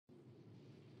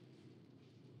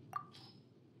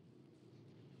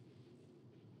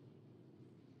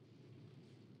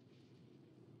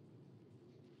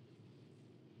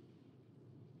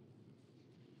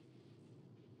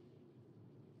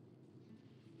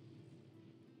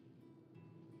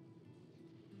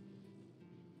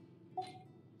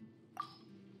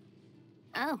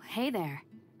Oh, hey there.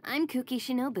 I'm Kuki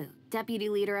Shinobu, deputy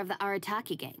leader of the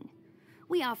Arataki gang.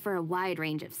 We offer a wide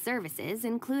range of services,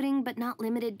 including but not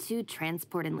limited to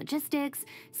transport and logistics,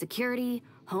 security,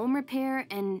 home repair,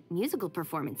 and musical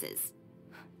performances.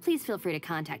 Please feel free to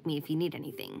contact me if you need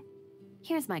anything.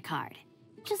 Here's my card.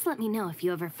 Just let me know if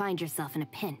you ever find yourself in a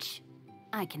pinch.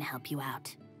 I can help you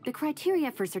out. The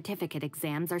criteria for certificate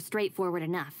exams are straightforward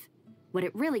enough. What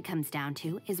it really comes down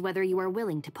to is whether you are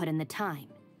willing to put in the time.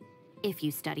 If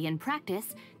you study and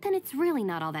practice, then it's really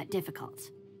not all that difficult.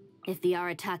 If the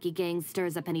Arataki gang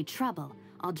stirs up any trouble,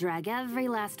 I'll drag every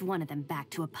last one of them back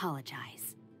to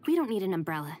apologize. We don't need an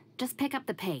umbrella, just pick up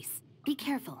the pace. Be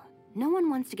careful, no one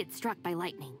wants to get struck by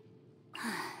lightning.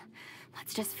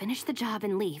 Let's just finish the job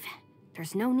and leave.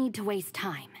 There's no need to waste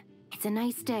time. It's a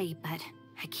nice day, but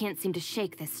I can't seem to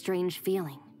shake this strange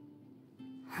feeling.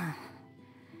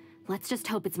 Let's just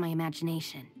hope it's my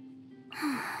imagination.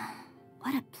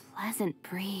 What a pleasant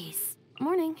breeze.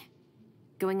 Morning.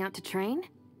 Going out to train?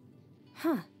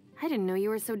 Huh, I didn't know you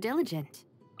were so diligent.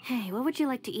 Hey, what would you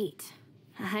like to eat?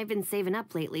 I've been saving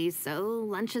up lately, so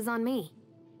lunch is on me.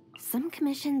 Some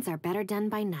commissions are better done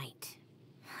by night.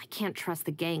 I can't trust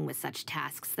the gang with such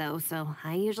tasks, though, so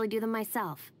I usually do them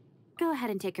myself. Go ahead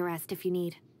and take a rest if you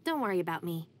need. Don't worry about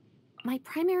me. My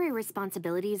primary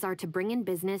responsibilities are to bring in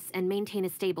business and maintain a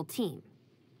stable team.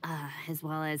 As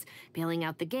well as bailing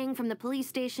out the gang from the police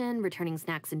station, returning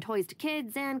snacks and toys to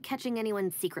kids, and catching anyone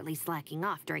secretly slacking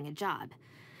off during a job.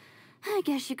 I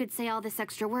guess you could say all this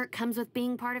extra work comes with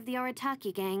being part of the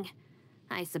Arataki gang.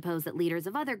 I suppose that leaders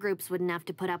of other groups wouldn't have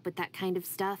to put up with that kind of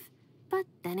stuff. But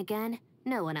then again,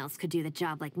 no one else could do the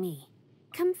job like me.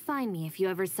 Come find me if you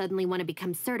ever suddenly want to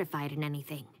become certified in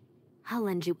anything. I'll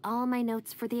lend you all my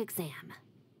notes for the exam.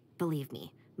 Believe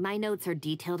me, my notes are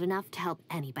detailed enough to help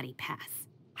anybody pass.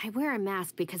 I wear a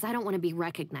mask because I don't want to be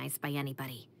recognized by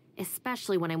anybody,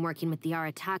 especially when I'm working with the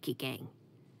Arataki gang.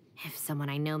 If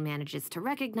someone I know manages to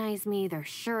recognize me, they're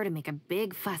sure to make a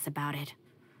big fuss about it.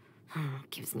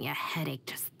 Gives me a headache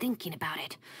just thinking about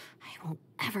it. I won't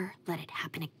ever let it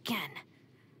happen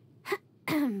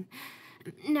again.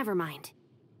 Never mind.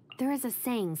 There is a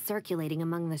saying circulating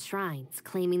among the shrines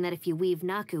claiming that if you weave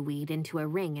naku weed into a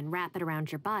ring and wrap it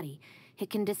around your body,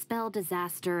 it can dispel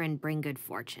disaster and bring good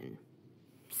fortune.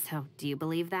 So, do you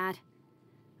believe that?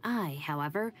 I,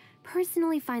 however,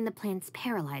 personally find the plant's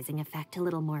paralyzing effect a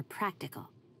little more practical.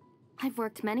 I've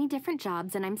worked many different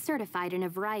jobs and I'm certified in a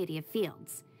variety of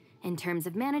fields. In terms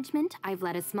of management, I've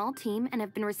led a small team and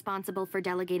have been responsible for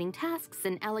delegating tasks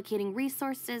and allocating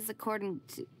resources according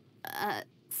to...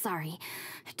 sorry,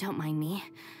 don't mind me.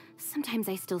 Sometimes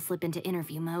I still slip into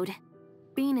interview mode.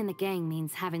 Being in the gang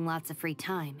means having lots of free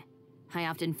time. I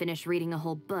often finish reading a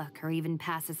whole book or even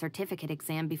pass a certificate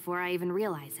exam before I even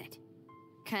realize it.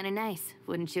 Kinda nice,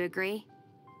 wouldn't you agree?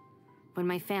 When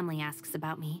my family asks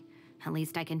about me, at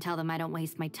least I can tell them I don't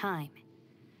waste my time.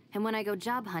 And when I go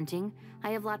job hunting,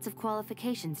 I have lots of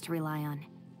qualifications to rely on.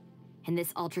 In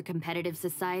this ultra-competitive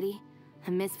society,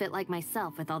 a misfit like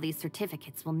myself with all these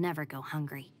certificates will never go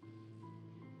hungry.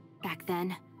 Back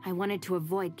then, I wanted to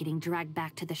avoid getting dragged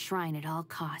back to the shrine at all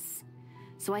costs.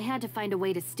 So I had to find a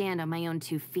way to stand on my own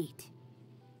 2 feet.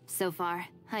 So far,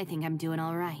 I think I'm doing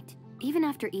all right. Even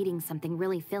after eating something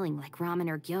really filling like ramen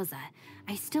or gyoza,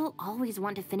 I still always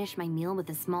want to finish my meal with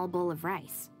a small bowl of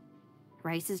rice.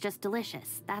 Rice is just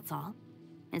delicious, that's all.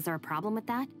 Is there a problem with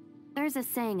that? There's a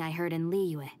saying I heard in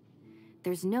Liyue.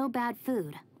 There's no bad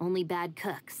food, only bad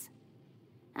cooks.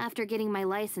 After getting my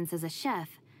license as a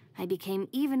chef, I became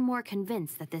even more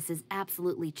convinced that this is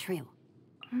absolutely true.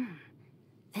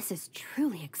 This is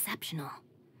truly exceptional.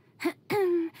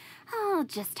 I'll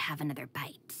just have another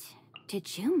bite.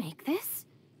 Did you make this?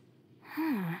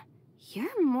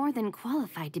 You're more than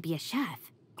qualified to be a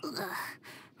chef. Ugh.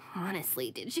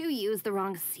 Honestly, did you use the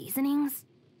wrong seasonings?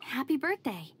 Happy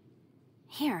birthday.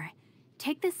 Here,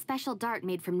 take this special dart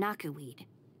made from naku weed.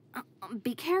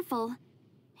 Be careful.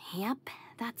 Yep,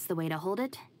 that's the way to hold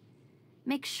it.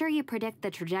 Make sure you predict the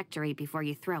trajectory before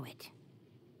you throw it.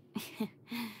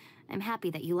 I'm happy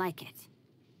that you like it.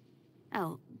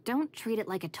 Oh, don't treat it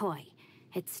like a toy.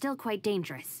 It's still quite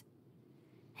dangerous.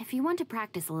 If you want to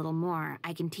practice a little more,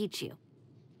 I can teach you.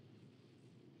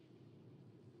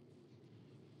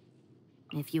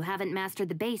 If you haven't mastered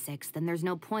the basics, then there's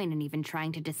no point in even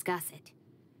trying to discuss it.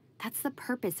 That's the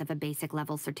purpose of a basic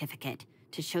level certificate,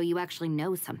 to show you actually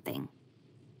know something.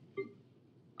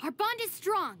 Our bond is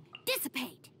strong.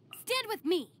 Dissipate. Stand with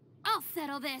me. I'll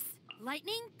settle this.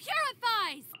 Lightning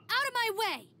purifies! Out of my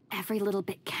way! Every little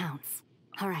bit counts.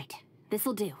 All right,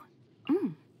 this'll do.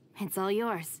 It's all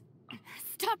yours.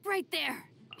 Stop right there.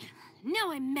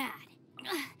 Now I'm mad.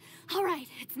 All right,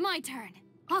 it's my turn.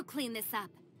 I'll clean this up.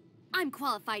 I'm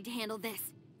qualified to handle this.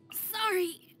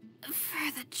 Sorry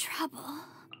for the trouble.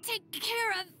 Take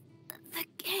care of the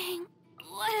gang.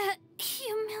 What a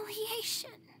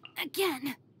humiliation.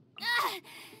 Again.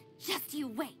 Just you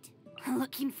wait.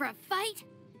 Looking for a fight?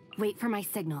 Wait for my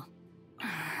signal.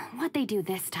 What'd they do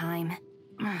this time?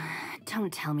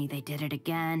 Don't tell me they did it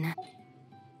again.